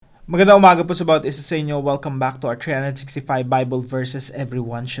Magandang umaga po sa bawat isa sa inyo. Welcome back to our 365 Bible verses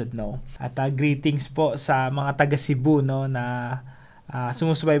everyone should know. At greetings po sa mga taga Cebu na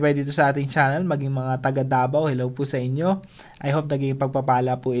sumusubaybay dito sa ating channel, maging mga taga Davao. Hello po sa inyo. I hope naging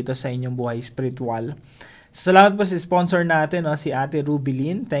pagpapala po ito sa inyong buhay spiritual. Salamat po sa sponsor natin, si Ate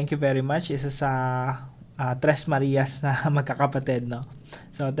Rubilin. Thank you very much. Isa sa Tres Marias na magkakapatid.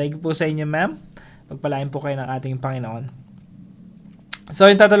 So thank you po sa inyo, ma'am. Pagpalain po kayo ng ating Panginoon. So,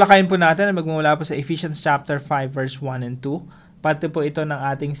 yung tatalakayin po natin ay magmumula po sa Ephesians chapter 5 verse 1 and 2. Parte po ito ng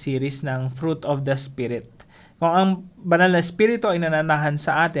ating series ng Fruit of the Spirit. Kung ang banal na spirito ay nananahan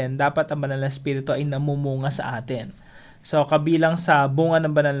sa atin, dapat ang banal na spirito ay namumunga sa atin. So, kabilang sa bunga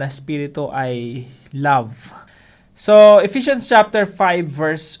ng banal na spirito ay love. So, Ephesians chapter 5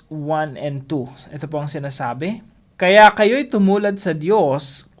 verse 1 and 2. Ito po ang sinasabi. Kaya kayo'y tumulad sa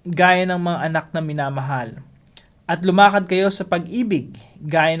Diyos gaya ng mga anak na minamahal. At lumakad kayo sa pag-ibig,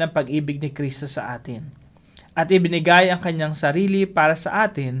 gaya ng pag-ibig ni Kristo sa atin. At ibinigay ang kanyang sarili para sa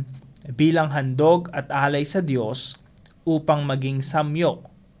atin bilang handog at alay sa Diyos upang maging samyo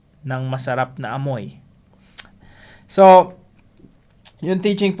ng masarap na amoy. So, yung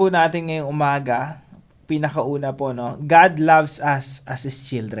teaching po natin ngayong umaga, pinakauna po, God loves us as His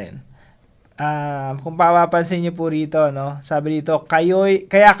children. Kung papapansin niyo po rito, sabi dito,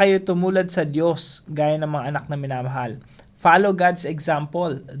 kaya kayo tumulad sa Diyos gaya ng mga anak na minamahal. Follow God's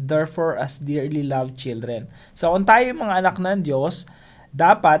example, therefore as dearly loved children. So kung tayo yung mga anak ng Diyos,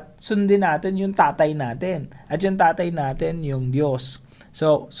 dapat sundin natin yung tatay natin. At yung tatay natin, yung Diyos.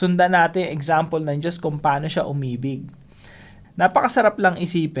 So sundan natin yung example ng Diyos kung paano siya umibig. Napakasarap lang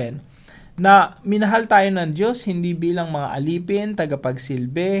isipin na minahal tayo ng Diyos hindi bilang mga alipin,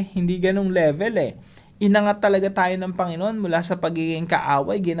 tagapagsilbi, hindi ganong level Inangat talaga tayo ng Panginoon mula sa pagiging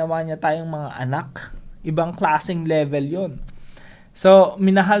kaaway, ginawa niya tayong mga anak. Ibang klaseng level yon. So,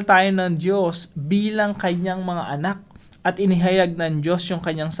 minahal tayo ng Diyos bilang kanyang mga anak at inihayag ng Diyos yung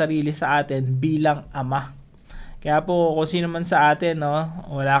kanyang sarili sa atin bilang ama. Kaya po, kung sino man sa atin,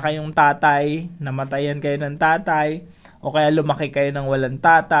 wala kayong tatay, namatayan kayo ng tatay, o kaya lumaki kayo ng walang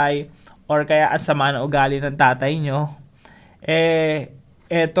tatay, or kaya ang sama ng ugali ng tatay nyo,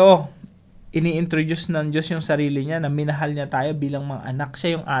 eto, ini-introduce ng Diyos yung sarili niya na minahal niya tayo bilang mga anak.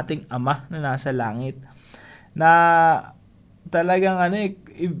 Siya yung ating ama na nasa langit. Na talagang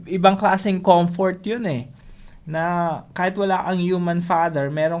ibang klaseng comfort yun na kahit wala kang human father,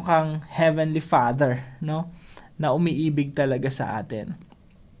 meron kang heavenly father, na umiibig talaga sa atin.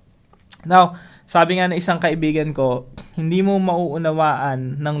 Now, sabi nga ng isang kaibigan ko, hindi mo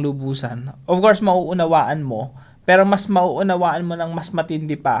mauunawaan ng lubusan. Of course, mauunawaan mo, pero mas mauunawaan mo ng mas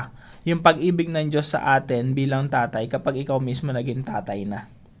matindi pa yung pag-ibig ng Diyos sa atin bilang tatay kapag ikaw mismo naging tatay na,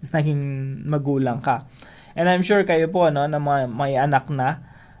 naging magulang ka. And I'm sure kayo po, na may anak na,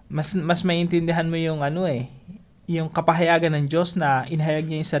 mas maintindihan mo yung yung kapahayagan ng Diyos na inahayag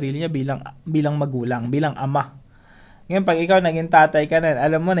niya yung sarili niya bilang magulang, bilang ama. Ngayon, pag ikaw naging tatay ka na,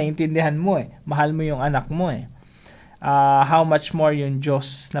 alam mo, naintindihan mo mahal mo yung anak mo how much more yung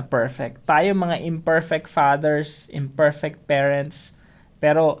Diyos na perfect. Tayo mga imperfect fathers, imperfect parents,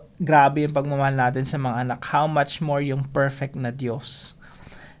 pero grabe yung pagmamahal natin sa mga anak. How much more yung perfect na Diyos.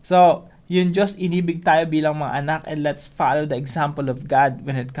 So, yung Diyos, inibig tayo bilang mga anak, and let's follow the example of God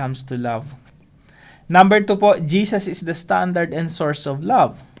when it comes to love. Number 2 po, Jesus is the standard and source of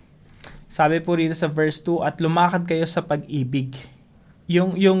love. Sabi po rito sa verse 2, at lumakad kayo sa pag-ibig.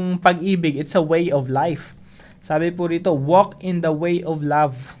 Yung pag-ibig, it's a way of life. Sabi po rito, walk in the way of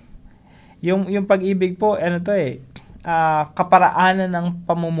love. Yung pag-ibig po, kaparaanan ng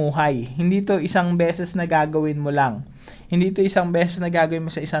pamumuhay. Hindi to isang beses na gagawin mo lang. Hindi to isang beses na gagawin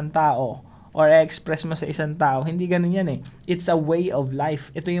mo sa isang tao or express mo sa isang tao. Hindi ganun yan It's a way of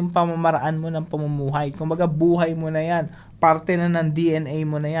life. Ito yung pamamaraan mo ng pamumuhay. Kumbaga, buhay mo na yan. Parte na ng DNA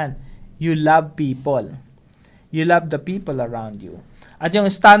mo na yan. You love people. You love the people around you. At yung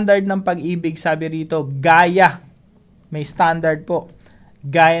standard ng pag-ibig, sabi rito, gaya. May standard po.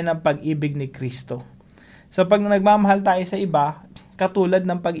 Gaya ng pag-ibig ni Kristo. So, pag nagmamahal tayo sa iba, katulad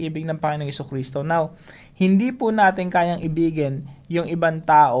ng pag-ibig ng Panginoong Jesucristo. Now, hindi po natin kayang ibigin yung ibang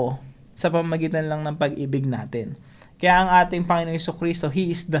tao sa pamamagitan lang ng pag-ibig natin. Kaya ang ating Panginoong Jesucristo, He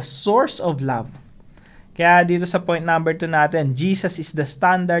is the source of love. Kaya dito sa point number 2 natin, Jesus is the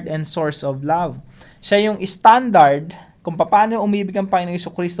standard and source of love. Siya yung standard kung paano umibig ang Panginoong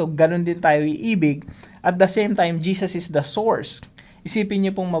Jesucristo, ganun din tayo iibig. At the same time, Jesus is the source. Isipin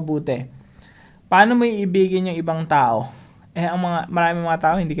niyo pong mabuti. Paano mo iibigin yung ibang tao? Maraming mga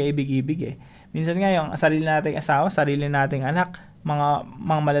tao hindi ka ibig-ibig Minsan nga yung sarili nating asawa, sarili nating anak, mga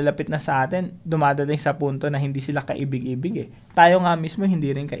malalapit na sa atin, dumadating sa punto na hindi sila kaibig-ibig eh. Tayo nga mismo hindi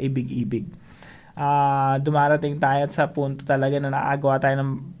rin kaibig-ibig. Dumarating tayo sa punto talaga na naagawa tayo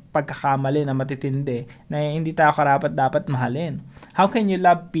ng pagkakamali na matitindi na hindi tayo karapat dapat mahalin. How can you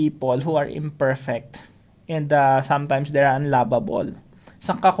love people who are imperfect and sometimes they're unlovable?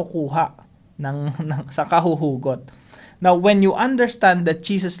 Saan ka kukuha? Saan ka huhugot? Now, when you understand that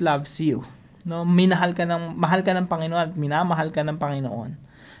Jesus loves you, no, mahal ka ng Panginoon at minamahal ka ng Panginoon.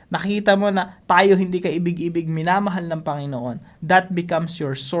 Nakita mo na tayo hindi ka ibig-ibig, minamahal ng Panginoon. That becomes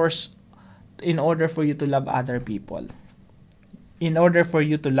your source in order for you to love other people. In order for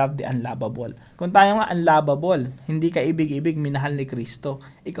you to love the unlovable. Kung tayo nga unlovable, hindi ka ibig-ibig, minahal ni Kristo.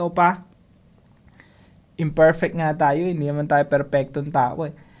 Ikaw pa, imperfect nga tayo, hindi naman tayo perfectong tao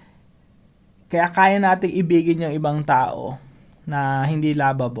eh. Kaya kaya nating ibigin yung ibang tao na hindi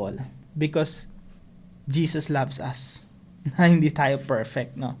lovable. Because Jesus loves us. Hindi tayo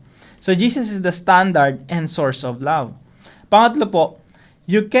perfect, no? So, Jesus is the standard and source of love. Pangatlo po,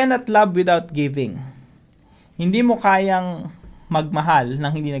 you cannot love without giving. Hindi mo kayang magmahal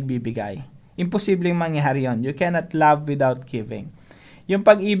nang hindi nagbibigay. Imposibleng mangyari yon. You cannot love without giving. Yung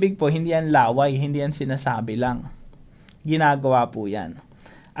pag-ibig po, hindi yan laway, hindi yan sinasabi lang. Ginagawa po yan.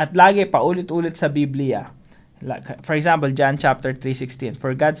 At lagi, paulit-ulit sa Biblia. For example, John chapter 3:16,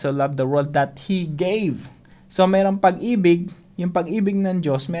 for God so loved the world that He gave. So, mayroong pag-ibig, yung pag-ibig ng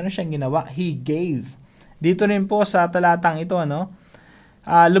Diyos, meron siyang ginawa, He gave. Dito rin po sa talatang ito, no?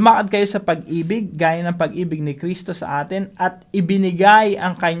 Lumakad kayo sa pag-ibig, gaya ng pag-ibig ni Kristo sa atin, at ibinigay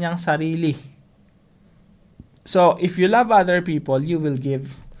ang kanyang sarili. So, if you love other people, you will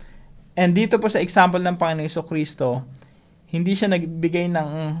give. And dito po sa example ng Panginoon Jesucristo, hindi siya nagbigay ng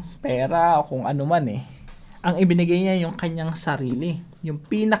pera o kung ano man eh. Ang ibinigay niya yung kanyang sarili. Yung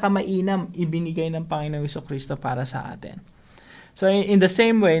pinakamainam, ibinigay ng Panginoong Jesucristo para sa atin. So, in the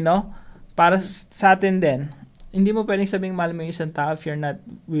same way, no, para sa atin din, hindi mo pwedeng sabing mahal mo yung isang tao if you're not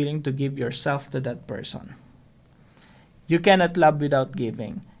willing to give yourself to that person. You cannot love without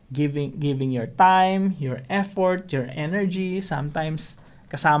giving. Giving your time, your effort, your energy, sometimes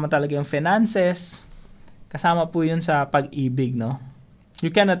kasama talaga yung finances. Kasama po yun sa pag-ibig, no?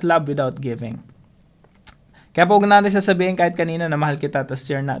 You cannot love without giving. Kaya po huwag natin sasabihin kahit kanina na mahal kita tapos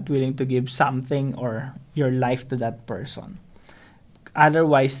you're not willing to give something or your life to that person.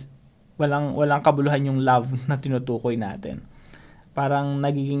 Otherwise, walang kabuluhan yung love na tinutukoy natin. Parang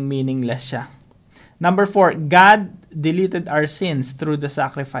nagiging meaningless siya. Number 4, God deleted our sins through the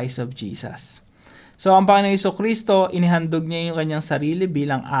sacrifice of Jesus. So, ang Panginoong Jesucristo, inihandog niya yung kanyang sarili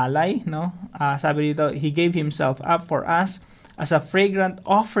bilang alay, no? Sabi dito, He gave Himself up for us as a fragrant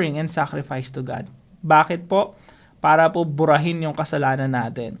offering and sacrifice to God. Bakit po? Para po burahin yung kasalanan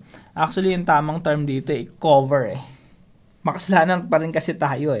natin. Actually, yung tamang term dito, cover eh. Makasalanan pa rin kasi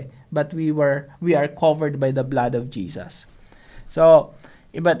tayo eh. But we are covered by the blood of Jesus. So,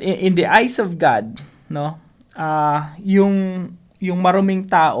 but in the eyes of God, no, yung maruming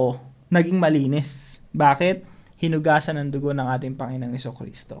tao naging malinis. Bakit? Hinugasan ng dugo ng ating Panginoong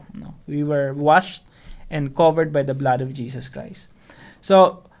Jesucristo. No? We were washed and covered by the blood of Jesus Christ.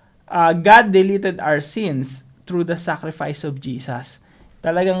 So, God deleted our sins through the sacrifice of Jesus.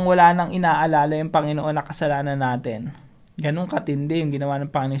 Talagang wala nang inaalala yung Panginoon na kasalanan natin. Ganun katindi yung ginawa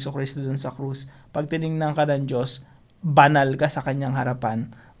ng Panginoong Jesucristo dun sa krus. Pag tinignan ka ng Diyos, banal ka sa kanyang harapan.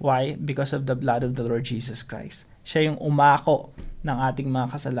 Why? Because of the blood of the Lord Jesus Christ. Siya yung umako ng ating mga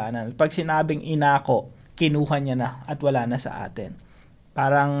kasalanan. Pag sinabing inako, kinuha niya na at wala na sa atin.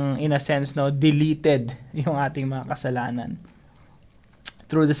 Parang in a sense, no, deleted yung ating mga kasalanan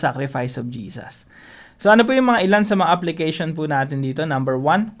through the sacrifice of Jesus. So ano po yung mga ilan sa mga application po natin dito? Number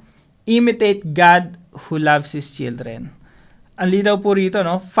 1, imitate God who loves His children. Ang linaw po rito,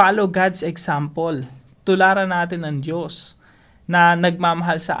 no? Follow God's example. Tularan natin ang Diyos na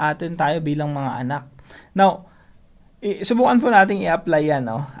nagmamahal sa atin tayo bilang mga anak. Now, subukan po natin i-apply yan,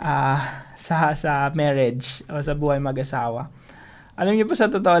 no? Sa marriage o sa buhay mag-asawa. Alam niyo po sa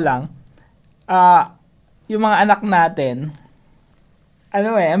totoo lang, yung mga anak natin,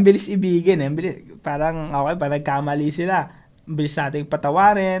 ang bilis ibigin eh. Parang, okay, pag nagkamali sila, bilis nating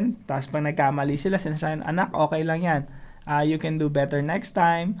patawarin, tapos pag nagkamali sila, sinasabi, anak, okay lang yan. You can do better next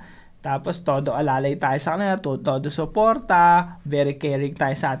time. Tapos, todo alalay tayo sa kanila, todo suporta, very caring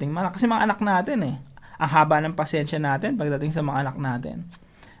tayo sa ating mga, kasi mga anak natin eh. Ang haba ng pasensya natin pagdating sa mga anak natin.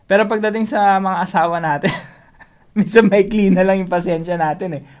 Pero pagdating sa mga asawa natin, minsan maikli na lang yung pasensya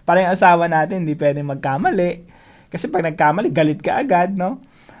natin eh. Parang yung asawa natin, hindi pwedeng magkamali. Kasi pag nagkamali, galit ka agad, no?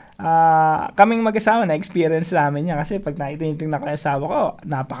 Kaming mag-asawa, na-experience namin yan. Kasi pag tinitingnan ko yung asawa ko,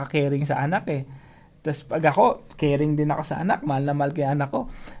 napaka-caring sa anak eh. Tas pag ako, caring din ako sa anak, mahal na mahal ko yung anak ko.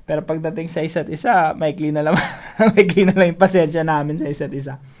 Pero pagdating sa isa't isa, maikli na lang, maikli na lang yung pasensya namin sa isa't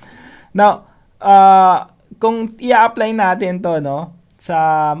isa. Now, kung i-apply natin to, no, sa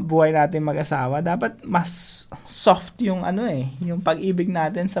buhay natin mag-asawa, dapat mas soft yung yung pag-ibig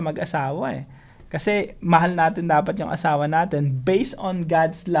natin sa mag-asawa Kasi mahal natin dapat yung asawa natin based on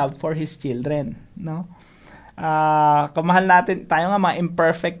God's love for His children, no? Kung mahal natin, tayo nga mga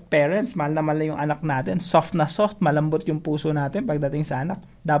imperfect parents, mahal na mahal yung anak natin, soft na soft, malambot yung puso natin pagdating sa anak.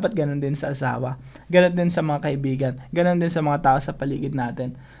 Dapat ganun din sa asawa. Ganun din sa mga kaibigan. Ganun din sa mga tao sa paligid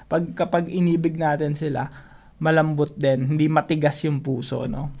natin. Kapag inibig natin sila, malambot din, hindi matigas yung puso,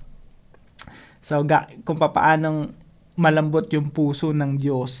 no? So, kung papaanong malambot yung puso ng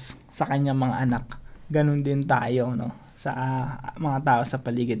Diyos sa kanyang mga anak, ganun din tayo, no? Sa mga tao sa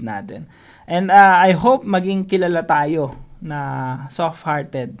paligid natin. And I hope maging kilala tayo na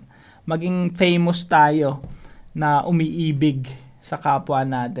soft-hearted. Maging famous tayo na umiibig sa kapwa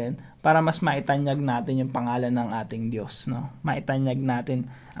natin para mas maitanyag natin yung pangalan ng ating Diyos, no? Maitanyag natin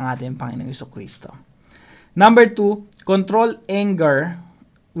ang ating Panginoong Jesucristo. Number 2, control anger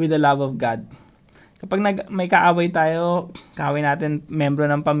with the love of God. Kapag may kaaway tayo, kaaway natin, membro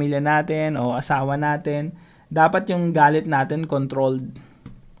ng pamilya natin o asawa natin, dapat yung galit natin controlled.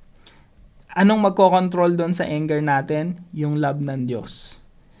 Anong magko-control doon sa anger natin? Yung love ng Diyos.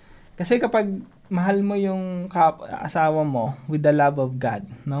 Kasi kapag mahal mo yung asawa mo with the love of God,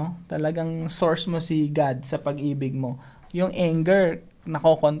 no? Talagang source mo si God sa pag-ibig mo. Yung anger,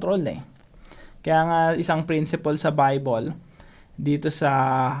 nako-control Kaya nga isang principle sa Bible, dito sa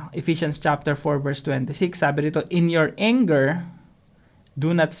Ephesians chapter 4 verse 26, sabi dito, in your anger,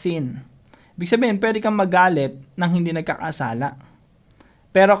 do not sin. Ibig sabihin, pwede kang magalit nang hindi nagkakasala.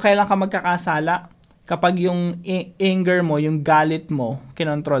 Pero kailan ka magkakasala? Kapag yung anger mo, yung galit mo,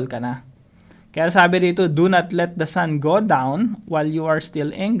 kinontrol ka na. Kaya sabi dito, do not let the sun go down while you are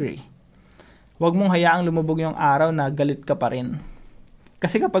still angry. Huwag mong hayaang lumubog yung araw na galit ka pa rin.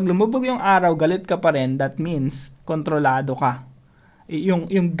 Kasi kapag lumubog yung araw, galit ka pa rin, that means kontrolado ka.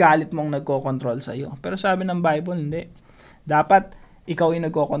 Yung galit mong nagko-control sa'yo. Pero sabi ng Bible, hindi. Dapat ikaw yung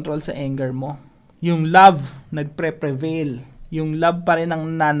nagko-control sa anger mo. Yung love nagpre-prevail. Yung love pa rin ang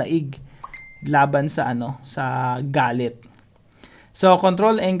nanaig laban sa sa galit. So,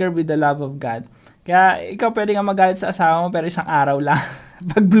 control anger with the love of God. Kaya ikaw pwede kang magalit sa asawa mo pero isang araw lang.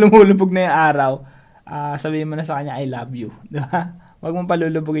 Pag lumulubog na yung araw, sabihin mo na sa kanya, I love you. Diba? Huwag mong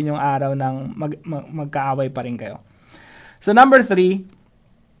palulubugin yung araw ng magkaaway pa rin kayo. So, number 3,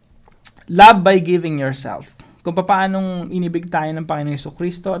 love by giving yourself. Kung paanong inibig tayo ng Panginoong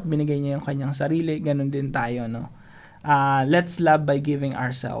Jesucristo at binigay niya yung kanyang sarili, ganun din tayo, no? Let's love by giving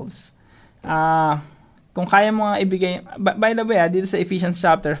ourselves. Kung kaya mo nga ibigay, by the way, dito sa Ephesians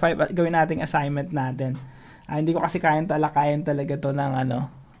chapter 5, gawin nating assignment natin. Hindi ko kasi kayang talakayan talaga to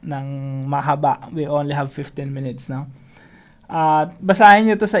ng mahaba. We only have 15 minutes now. Basahin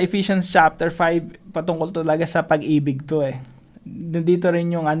niyo to sa Ephesians chapter 5, patungkol talaga sa pag-ibig to Dito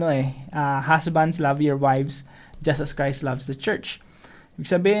rin yung husbands, love your wives just as Christ loves the church. Ibig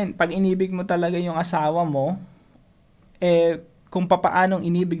sabihin, pag inibig mo talaga yung asawa mo, kung papaanong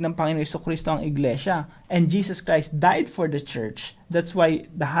inibig ng Panginoon Jesucristo ang iglesia, and Jesus Christ died for the church, that's why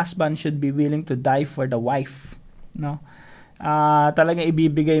the husband should be willing to die for the wife, no? Talagang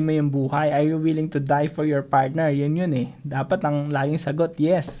ibibigay mo yung buhay. Are you willing to die for your partner? Yun dapat ang laging sagot,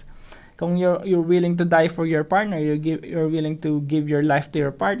 yes. Kung you're willing to die for your partner, you're willing to give your life to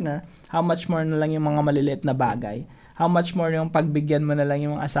your partner, how much more na lang yung mga maliliit na bagay? How much more yung pagbigyan mo na lang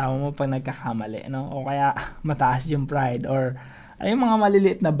yung asawa mo pag nagkakamali, no? O kaya mataas yung pride, or yung mga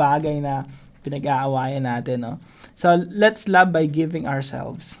maliliit na bagay na pinag-aawayan natin, no? So, let's love by giving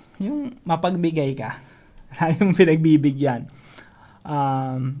ourselves. Yung mapagbigay ka. Yung pinagbibigyan.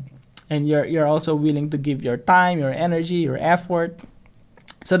 And you're also willing to give your time, your energy, your effort.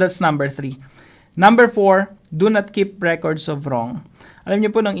 So that's number 3. Number 4, do not keep records of wrong. Alam niyo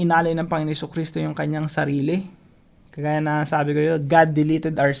po, nang inalay ng Panginoon Jesucristo yung kanyang sarili, kagaya na sabi ko dito, God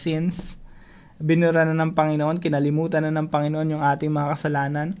deleted our sins. Binura na ng Panginoon, kinalimutan na ng Panginoon yung ating mga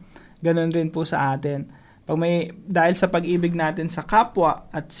kasalanan. Ganon rin po sa atin. Dahil sa pag-ibig natin sa kapwa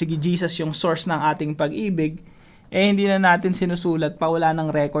at si Jesus yung source ng ating pag-ibig, hindi na natin sinusulat pa, wala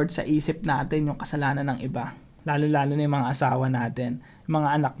ng record sa isip natin yung kasalanan ng iba. Lalo-lalo na yung mga asawa natin, mga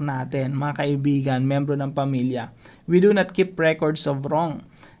anak natin, mga kaibigan, membro ng pamilya. We do not keep records of wrong.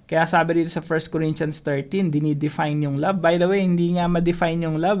 Kaya sabi dito sa 1 Corinthians 13, dinidefine yung love. By the way, hindi nga ma-define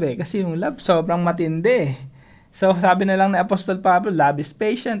yung love kasi yung love sobrang matindi. So, sabi na lang ni Apostle Pablo, love is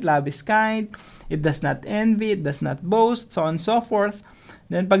patient, love is kind, it does not envy, it does not boast, so on and so forth.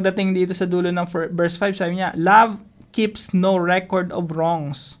 Then, pagdating dito sa dulo ng verse 5, sabi niya, love keeps no record of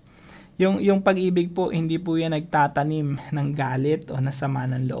wrongs. Yung pag-ibig po, hindi po yan nagtatanim ng galit o nasama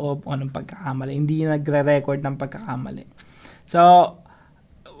ng loob o ng pagkakamali. Hindi yan nagre-record ng pagkakamali. So,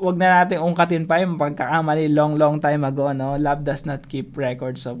 wag na natin ungkatin pa yung pagkakamali long time ago, no? Love does not keep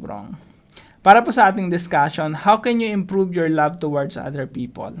records of wrong. Para po sa ating discussion, how can you improve your love towards other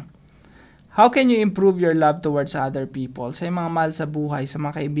people? How can you improve your love towards other people? Sa mga mahal sa buhay, sa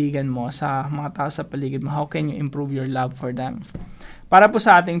mga kaibigan mo, sa mga tao sa paligid mo, how can you improve your love for them? Para po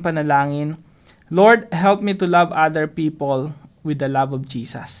sa ating panalangin, Lord, help me to love other people with the love of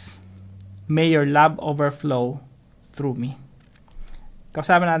Jesus. May your love overflow through me.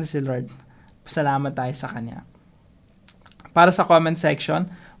 Kasama natin si Lord. Pasalamat tayo sa Kanya. Para sa comment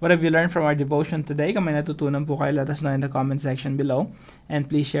section, what have you learned from our devotion today? Kung may natutunan po kayo, let us know in the comment section below. And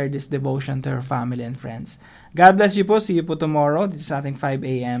please share this devotion to your family and friends. God bless you po. See you po tomorrow. This is ating 5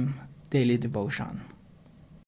 a.m. Daily Devotion.